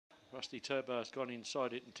Rusty Tobar's gone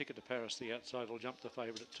inside it, and Ticket to Paris, the outside, will jump the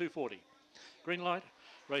favourite at 2.40. Green light,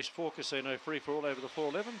 race 4, Casino free for all over the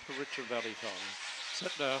 4.11 for Richmond Valley time.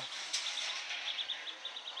 Set now.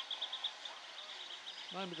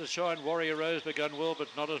 Moment to shine, Warrior Rose begun well, but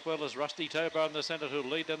not as well as Rusty Tobar in the centre, who'll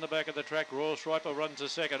lead down the back of the track. Royal Striper runs a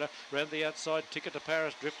second. Round the outside, Ticket to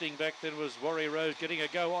Paris. Drifting back then was Warrior Rose, getting a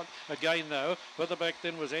go on again though. Further back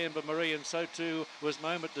then was Amber Marie, and so too was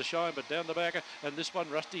Moment to Shine, but down the back, and this one,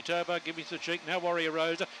 Rusty Tobar giving the cheek. Now Warrior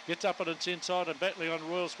Rose gets up on its inside and battling on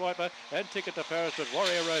Royal Striper and Ticket to Paris, but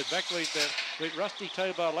Warrior Rose back leads them. With Rusty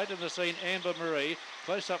Tobar late in the scene, Amber Marie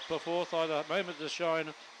close up for fourth, either Moment to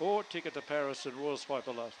Shine or Ticket to Paris, and Royal Swiper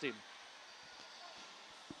last in.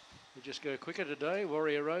 We just go quicker today.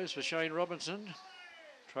 Warrior Rose for Shane Robinson.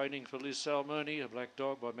 Training for Liz Salmoni, a black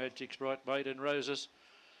dog by Magic Sprite, Maiden Roses.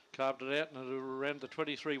 Carved it out and around the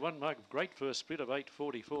 23-1 mark. Great first split of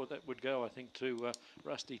 8.44. That would go, I think, to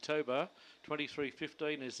Rusty Tobar.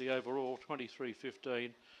 23.15 is the overall, 23.15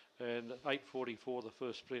 and 8.44 the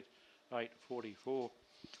first split, 8.44.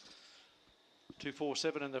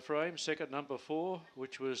 2.47 in the frame, second number 4,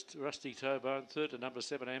 which was Rusty Tobar, and third to number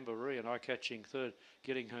 7 Amber Marie, and eye-catching third,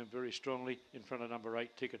 getting home very strongly in front of number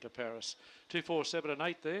 8 Ticket to Paris. 2.47 and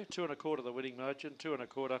 8 there, 2 1/4 the winning margin, 2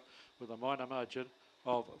 1/4 with a minor margin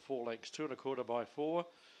of 4 lengths, 2 1/4 by 4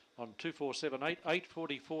 on 2.47.8,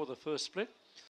 8.44 the first split.